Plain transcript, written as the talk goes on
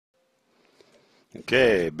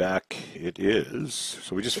Okay, back it is.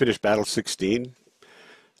 So we just finished Battle 16.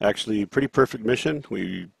 Actually, pretty perfect mission.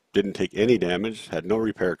 We didn't take any damage, had no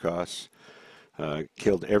repair costs,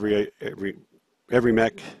 killed every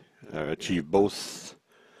mech, achieved both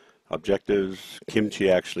objectives.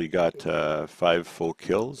 Kimchi actually got 5 full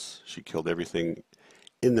kills. She killed everything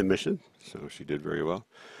in the mission, so she did very well.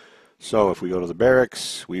 So if we go to the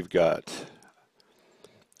barracks, we've got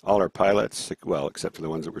all our pilots, sick, well, except for the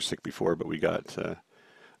ones that were sick before, but we got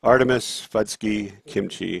Artemis, Fudsky,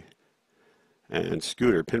 Kimchi, and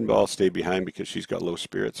Scooter. Pinball stayed behind because she's got low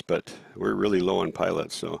spirits, but we're really low on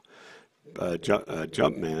pilots, so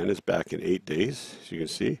Jumpman is back in 8 days, as you can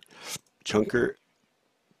see. Chunker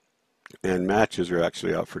and Matches are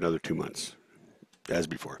actually out for another 2 months, as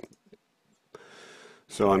before.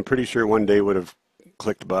 So I'm pretty sure one day would have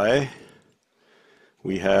clicked by.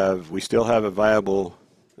 We still have a viable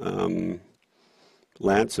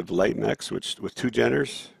lance of light mechs, with 2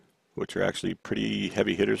 Jenners, which are actually pretty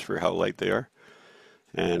heavy hitters for how light they are,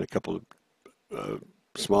 and a couple of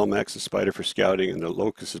small mechs, the Spider for scouting, and the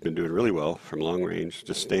Locust has been doing really well from long range,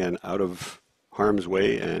 just staying out of harm's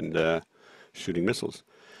way and shooting missiles.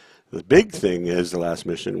 The big thing is the last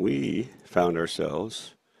mission we found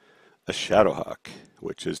ourselves a Shadowhawk,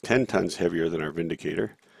 which is 10 tons heavier than our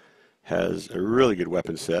Vindicator, has a really good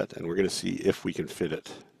weapon set, and we're going to see if we can fit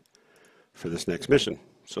it for this next mission.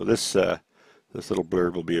 So this little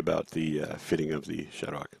blurb will be about the fitting of the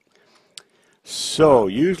Shadowhawk. So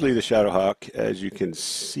usually the Shadowhawk, as you can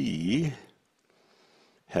see,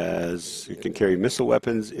 it can carry missile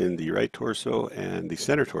weapons in the right torso and the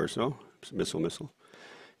center torso. Missile.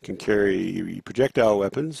 It can carry projectile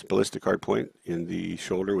weapons, ballistic hardpoint in the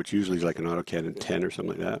shoulder, which usually is like an autocannon 10 or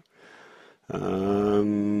something like that.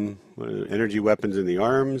 Energy weapons in the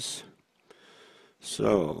arms.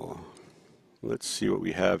 So let's see what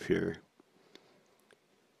we have here.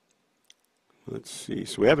 Let's see.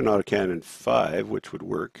 So we have an autocannon 5, which would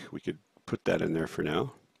work. We could put that in there for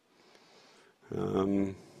now.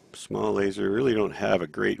 Small laser. Really don't have a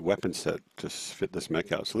great weapon set to fit this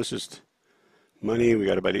mech out. So let's just money. We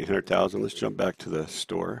got about 800,000. Let's jump back to the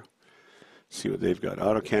store. See what they've got.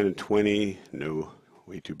 Autocannon 20. No,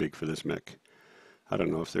 way too big for this mech. I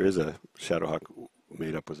don't know if there is a Shadowhawk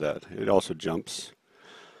made up with that. It also jumps.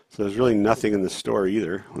 So there's really nothing in the store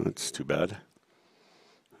either. Well, that's too bad.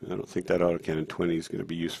 I don't think that autocannon 20 is going to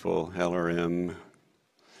be useful. LRM.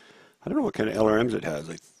 I don't know what kind of LRMs it has.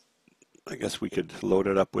 I guess we could load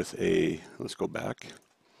it up with let's go back.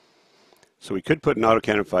 So we could put an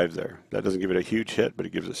autocannon 5 there. That doesn't give it a huge hit, but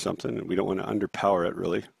it gives it something. We don't want to underpower it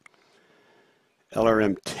really.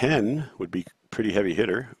 LRM 10 would be pretty heavy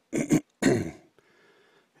hitter.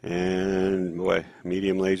 And boy,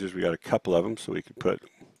 medium lasers, we got a couple of them, so we could put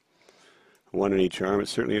one in each arm. It's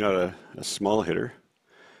certainly not a small hitter.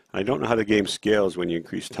 I don't know how the game scales when you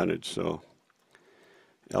increase tonnage, so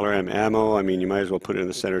LRM ammo, I mean, you might as well put it in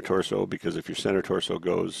the center torso, because if your center torso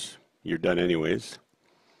goes, you're done anyways.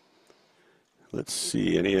 Let's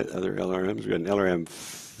see, any other LRMs? We've got an LRM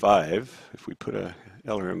 5. If we put a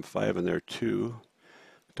LRM 5 in there too.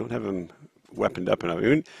 Don't have them weaponed up enough. I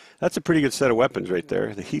mean, that's a pretty good set of weapons right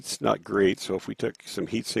there. The heat's not great, so if we took some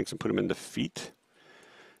heat sinks and put them in the feet.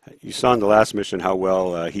 You saw in the last mission how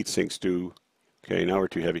well heat sinks do. Okay, now we're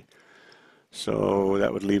too heavy. So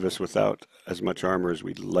that would leave us without as much armor as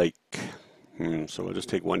we'd like. So we'll just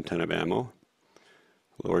take 1 ton of ammo.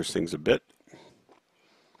 Lowers things a bit.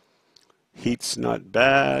 Heat's not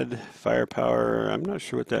bad. Firepower, I'm not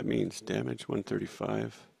sure what that means. Damage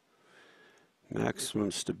 135.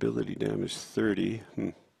 Maximum stability damage 30.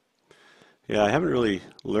 Yeah, I haven't really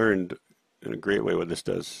learned in a great way what this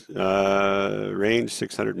does. Range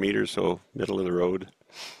 600 meters, so middle of the road.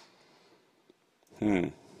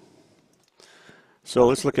 So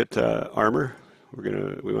let's look at armor.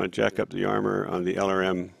 We want to jack up the armor on the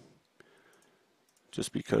LRM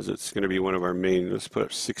just because it's going to be one of our main. Let's put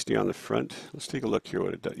up 60 on the front. Let's take a look here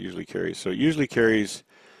what it usually carries. So it usually carries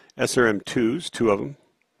SRM2s, 2 of them.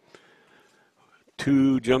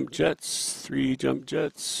 2 jump jets, 3 jump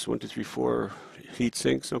jets, 1, 2, 3, 4 heat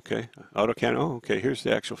sinks. Okay, autocannon. Oh, okay. Here's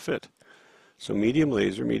the actual fit. So medium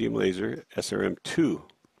laser, SRM2.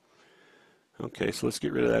 Okay, so let's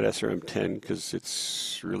get rid of that SRM10 because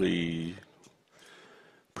it's really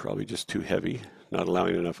probably just too heavy, not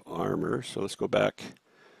allowing enough armor. So let's go back.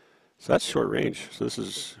 So that's short range. So this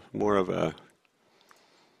is more of a,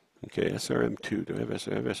 okay, SRM2. Do I have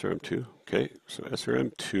SRM2? Okay, so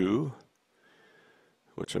SRM2,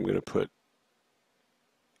 which I'm going to put,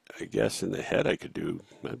 I guess, in the head I could do.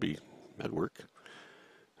 That'd work.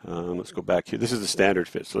 Let's go back here. This is the standard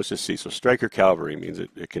fit. So let's just see. So Striker Cavalry means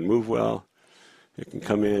it can move well. it can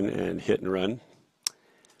come in and hit and run.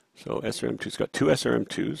 So SRM2's got 2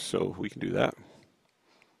 SRM2s, so we can do that.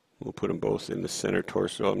 We'll put them both in the center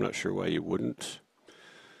torso. I'm not sure why you wouldn't.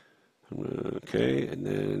 Okay, and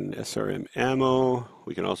then SRM ammo,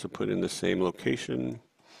 we can also put in the same location.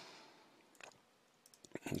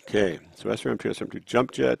 Okay, so SRM2, SRM2,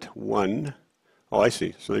 jump jet, 1. Oh, I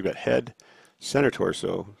see. So they've got head, center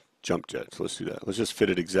torso, jump jet. So let's do that. Let's just fit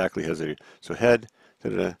it exactly as they, so head,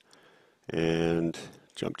 da-da-da, and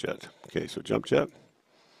jump jet. Okay, so jump jet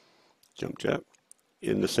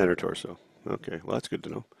in the center torso. Okay, well that's good to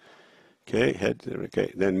know. Okay, head,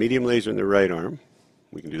 okay. Then medium laser in the right arm.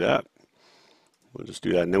 We can do that. We'll just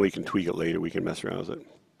do that, and then we can tweak it later. We can mess around with it.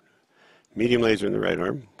 Medium laser in the right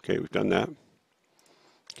arm. Okay, we've done that.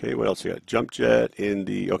 Okay, what else we got? Jump jet in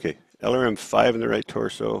the, okay, LRM 5 in the right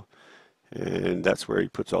torso, and that's where he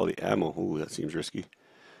puts all the ammo. Ooh, that seems risky.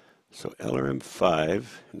 So LRM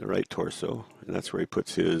 5 in the right torso, and that's where he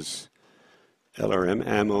puts his LRM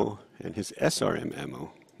ammo and his SRM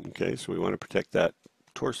ammo. Okay, so we want to protect that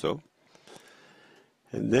torso.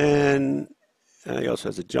 And then he also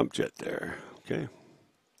has a jump jet there. Okay,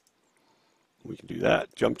 we can do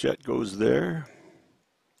that. Jump jet goes there.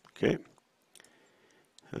 Okay.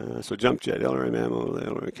 So jump jet, LRM ammo,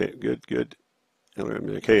 okay, good.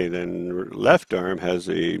 LRM, okay, then left arm has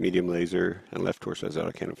a medium laser, and left torso has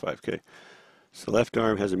autocannon 5, okay. So left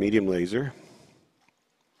arm has a medium laser,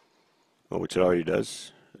 well, which it already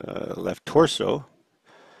does. Left torso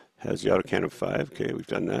has the autocannon 5, okay, we've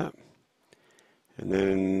done that. And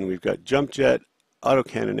then we've got jump jet,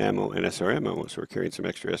 autocannon ammo, and SRM ammo, so we're carrying some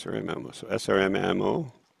extra SRM ammo. So SRM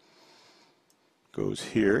ammo goes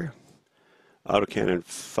here. Autocannon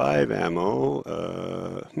 5 ammo,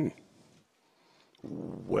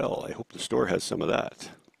 well, I hope the store has some of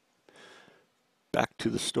that. Back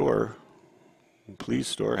to the store. Please,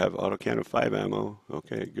 store, have autocannon 5 ammo.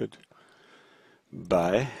 Okay, good.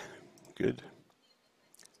 Buy. Good.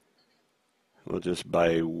 We'll just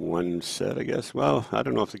buy 1 set, I guess. Well, I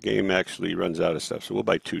don't know if the game actually runs out of stuff, so we'll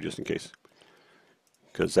buy 2 just in case.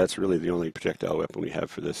 Because that's really the only projectile weapon we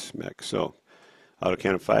have for this mech. So,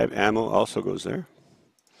 autocannon 5 ammo also goes there.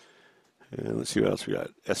 And let's see what else we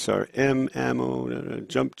got. SRM ammo,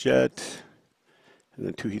 jump jet, and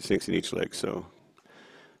then 2 heat sinks in each leg. So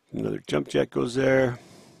another jump jet goes there,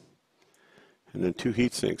 and then 2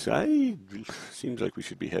 heat sinks. Seems like we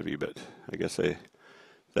should be heavy, but I guess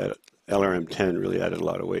that LRM 10 really added a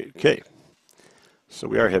lot of weight. Okay, so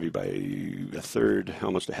we are heavy by 1/3,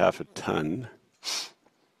 almost a 1/2 ton.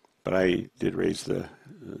 But I did raise the,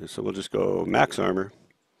 so we'll just go max armor,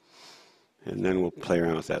 and then we'll play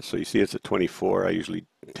around with that. So you see it's at 24. I usually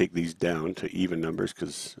take these down to even numbers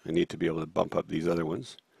because I need to be able to bump up these other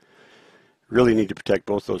ones. Really need to protect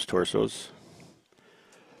both those torsos.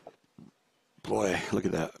 Boy, look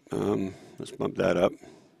at that. Let's bump that up.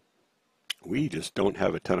 We just don't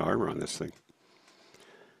have a ton of armor on this thing.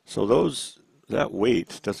 So that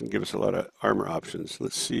weight doesn't give us a lot of armor options.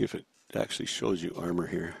 Let's see if it actually shows you armor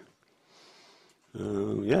here.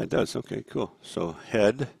 Yeah, it does. Okay, cool. So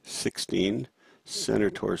head, 16, center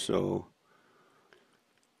torso,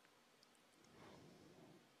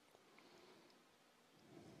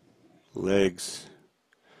 legs.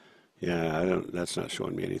 Yeah, that's not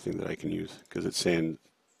showing me anything that I can use because it's saying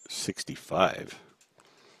 65.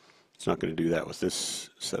 It's not going to do that with this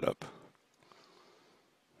setup.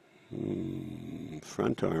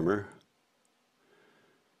 Front armor,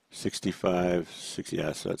 65, 60,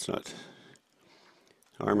 yeah, so that's not.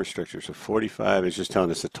 Armor structure, so 45 is just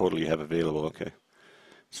telling us the total you have available. Okay,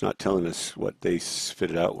 it's not telling us what they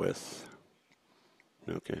fit it out with.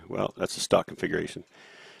 Okay, well, that's the stock configuration.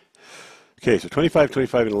 Okay, so 25,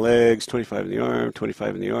 25 in the legs, 25 in the arm,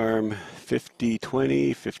 25 in the arm, 50,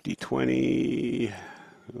 20, 50, 20.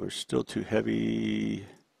 We're still too heavy.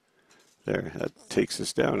 There, that takes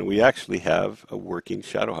us down. And we actually have a working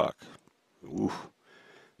Shadowhawk. Ooh,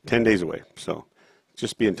 10 days away. So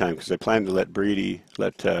just be in time because I plan to let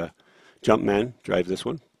Jumpman drive this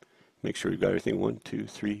one. Make sure we've got everything. 1, 2,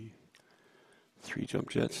 3. 3 jump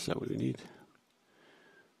jets. Is that what we need?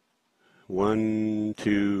 1,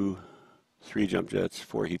 2, 3 jump jets.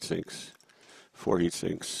 4 heat sinks. 4 heat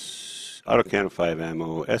sinks. Autocannon 5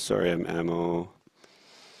 ammo. SRM ammo.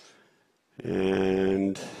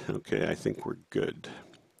 And, okay, I think we're good.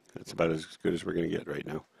 That's about as good as we're going to get right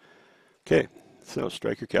now. Okay, so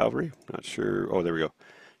Striker Cavalry. Not sure. Oh, there we go.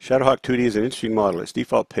 Shadowhawk 2D is an interesting model. Its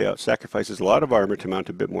default payout sacrifices a lot of armor to mount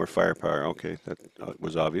a bit more firepower. Okay, that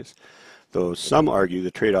was obvious. Though some argue the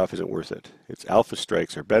trade-off isn't worth it. Its alpha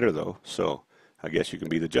strikes are better, though, so I guess you can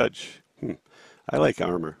be the judge. I like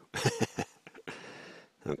armor.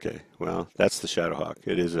 Okay, well, that's the Shadowhawk.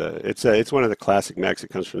 It's one of the classic mechs. It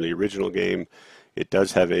comes from the original game. It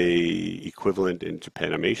does have a equivalent in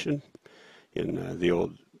Japanimation in the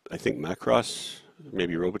old, I think Macross,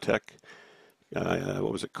 maybe Robotech.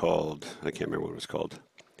 What was it called? I can't remember what it was called.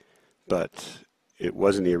 But it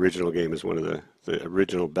was in the original game as one of the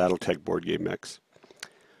original BattleTech board game mechs.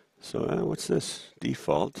 So what's this?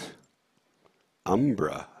 Default.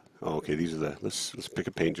 Umbra. Oh, okay, these are the, let's pick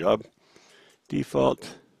a paint job.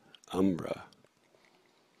 Default Umbra.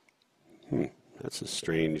 That's a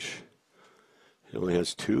strange, it only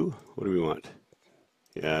has two. What do we want?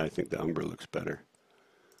 Yeah, I think the Umbra looks better.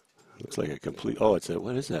 Looks like a complete, oh, it's a,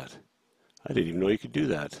 what is that? I didn't even know you could do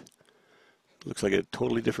that. Looks like a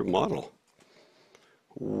totally different model.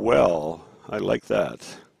 Well, I like that.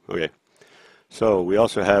 Okay, so we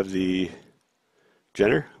also have the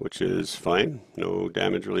Jenner, which is fine. No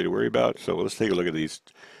damage really to worry about. So let's take a look at these.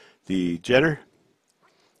 The Jenner,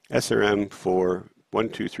 SRM for 1,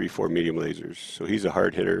 2, 3, 4 medium lasers. So he's a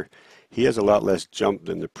hard hitter. He has a lot less jump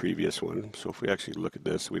than the previous one. So if we actually look at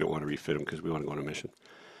this, we don't want to refit him because we want to go on a mission.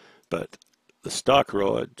 But the stock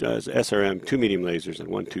row does SRM, 2 medium lasers, and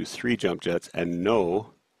 1, 2, 3 jump jets, and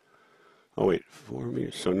no, oh wait, 4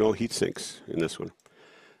 meters. So no heat sinks in this one.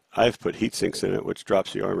 I've put heat sinks in it, which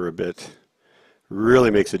drops the armor a bit.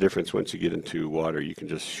 Really makes a difference once you get into water. You can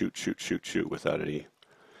just shoot, shoot, shoot, shoot without any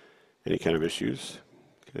kind of issues.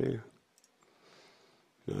 Okay.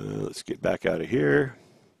 Let's get back out of here.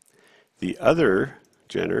 The other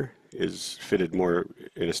Jenner is fitted more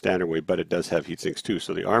in a standard way, but it does have heat sinks too.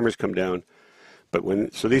 So the armors come down.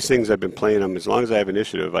 But so these things, I've been playing them, as long as I have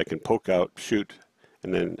initiative, I can poke out, shoot,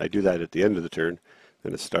 and then I do that at the end of the turn.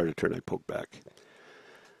 Then at the start of the turn, I poke back.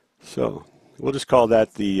 So we'll just call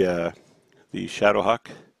that the Shadowhawk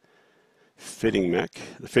fitting mech,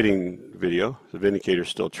 the fitting video. The Vindicator is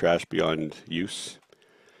still trash beyond use.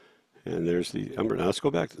 And there's the Umber. Now let's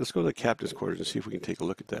go back. Let's go to the captain's quarters and see if we can take a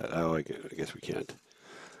look at that. Oh, I guess we can't.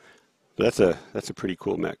 But that's a pretty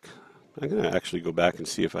cool mech. I'm going to actually go back and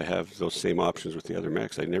see if I have those same options with the other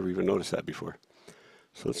mechs. I never even noticed that before.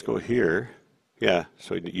 So let's go here. Yeah,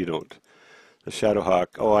 so you don't. The Shadowhawk.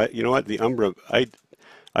 Oh, you know what? The Umbra.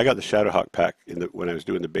 I got the Shadowhawk pack when I was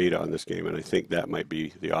doing the beta on this game, and I think that might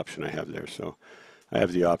be the option I have there. So I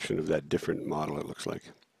have the option of that different model, it looks like.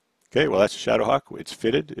 Okay, well, that's the Shadowhawk. It's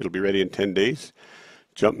fitted. It'll be ready in 10 days.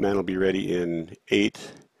 Jumpman will be ready in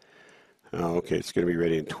 8. Oh, okay, it's going to be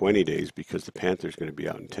ready in 20 days because the Panther's going to be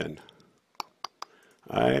out in 10.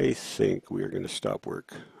 I think we are going to stop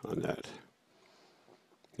work on that.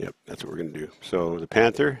 Yep, that's what we're going to do. So the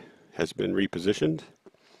Panther has been repositioned.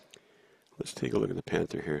 Let's take a look at the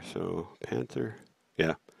Panther here. So Panther,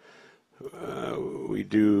 yeah. We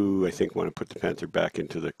do, I think, want to put the Panther back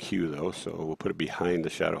into the queue, though, so we'll put it behind the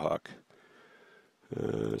Shadowhawk.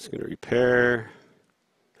 It's going to repair.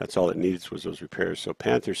 That's all it needs was those repairs. So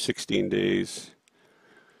Panther, 16 days.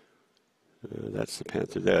 That's the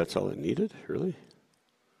Panther there. That's all it needed, really?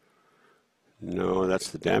 No,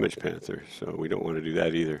 that's the damaged Panther, so we don't want to do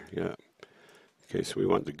that either. Yeah. Okay, so we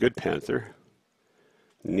want the good Panther.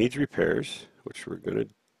 Needs repairs, which we're going to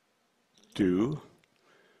do.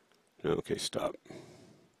 No, okay, stop.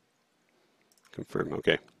 Confirm,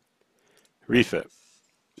 okay. Refit.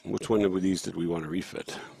 Which one of these did we want to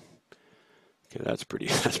refit? Okay, that's pretty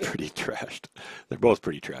trashed. They're both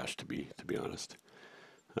pretty trashed, to be honest.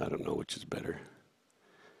 I don't know which is better.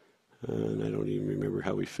 And I don't even remember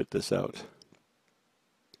how we fit this out.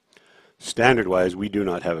 Standard-wise, we do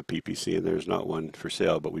not have a PPC, and there's not one for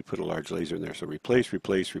sale, but we put a large laser in there. So replace,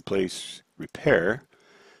 replace, replace, repair.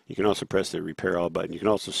 You can also press the repair all button. You can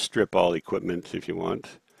also strip all equipment if you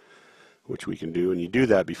want, which we can do. And you do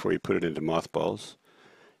that before you put it into mothballs.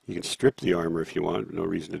 You can strip the armor if you want. No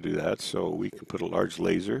reason to do that. So we can put a large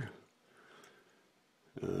laser.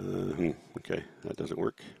 Okay, that doesn't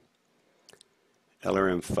work.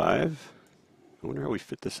 LRM5. I wonder how we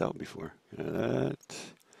fit this out before. That.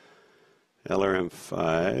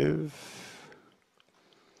 LRM5.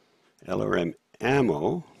 LRM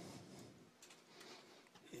ammo.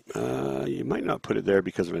 You might not put it there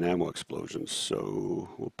because of an ammo explosion, so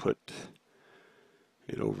we'll put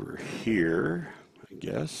it over here, I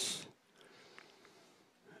guess.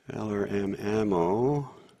 LRM ammo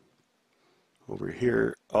over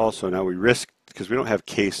here. Also, now we risk, because we don't have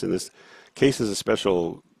case in this. Case is a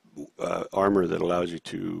special armor that allows you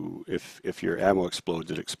to, if your ammo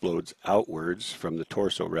explodes, it explodes outwards from the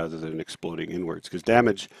torso rather than exploding inwards. Because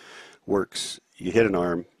damage works, you hit an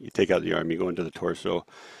arm, you take out the arm, you go into the torso,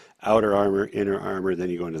 outer armor, inner armor, then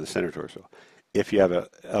you go into the center torso. If you have a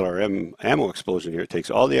LRM ammo explosion here, it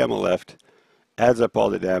takes all the ammo left, adds up all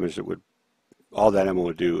the damage that would all that ammo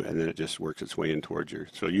will do, and then it just works its way in towards you.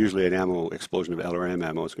 So usually an ammo explosion of LRM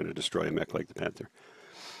ammo is going to destroy a mech like the Panther.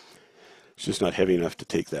 It's just not heavy enough to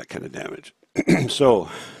take that kind of damage. So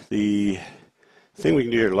the thing we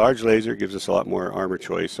can do here, large laser gives us a lot more armor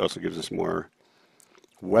choice, also gives us more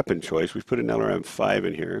weapon choice. We've put an LRM 5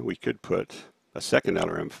 in here. We could put a second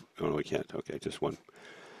LRM, oh no we can't, okay, just one.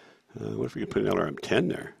 What if we could put an LRM 10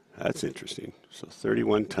 there? That's interesting. So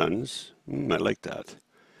 31 tons, I like that.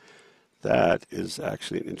 That is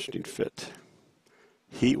actually an interesting fit.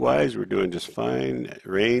 Heat-wise, we're doing just fine.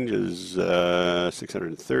 Range is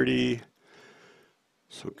 630,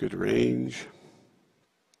 so good range.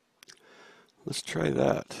 Let's try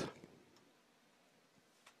that.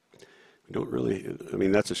 We don't really, I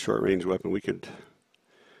mean, that's a short-range weapon. We could,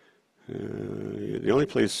 the only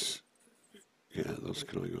place, yeah, those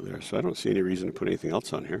can only go there. So I don't see any reason to put anything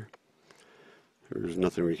else on here. There's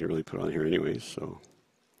nothing we can really put on here anyways, so.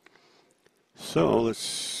 So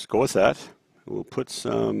let's go with that. We'll put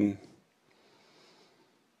some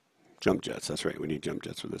jump jets. That's right, we need jump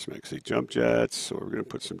jets for this mech. See, jump jets, so we're going to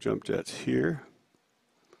put some jump jets here.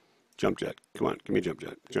 Jump jet, come on, give me a jump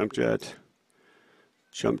jet. Jump jet,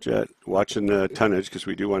 jump jet. Watching the tonnage, because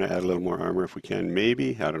we do want to add a little more armor if we can.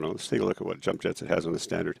 Maybe, I don't know, let's take a look at what jump jets it has on the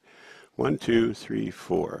standard. 1, 2, 3,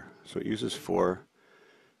 4. So it uses 4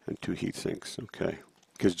 and 2 heat sinks, okay.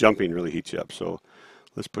 Because jumping really heats you up, so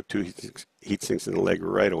let's put 2 heat sinks in the leg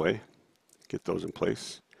right away. Get those in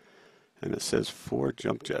place. And it says 4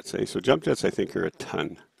 jump jets, eh? So jump jets I think are a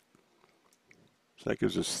ton. So that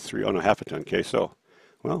gives us 3, oh no, half a ton, okay, so,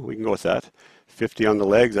 well, we can go with that. 50 on the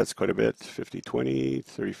legs, that's quite a bit. 50, 20,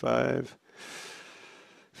 35,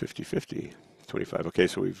 50, 50, 25. Okay,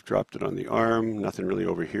 so we've dropped it on the arm. Nothing really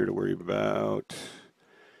over here to worry about.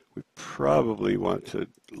 We probably want to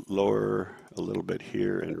lower a little bit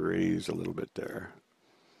here and raise a little bit there.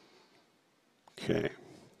 Okay,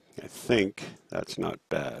 I think that's not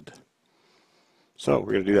bad. So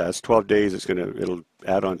we're going to do that. It's 12 days. It'll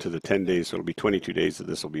add on to the 10 days, so it'll be 22 days that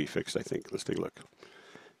this will be fixed, I think. Let's take a look.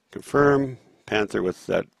 Confirm. Panther with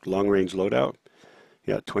that long-range loadout.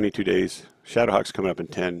 Yeah, 22 days. Shadowhawk's coming up in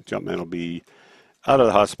 10. Jumpman will be out of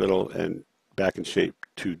the hospital and back in shape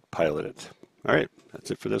to pilot it. All right,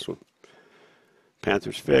 that's it for this one.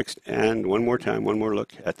 Panther's fixed. And one more time, one more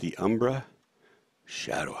look at the Umbra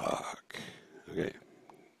Shadowhawk. Okay,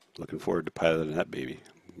 looking forward to piloting that baby.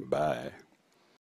 Bye.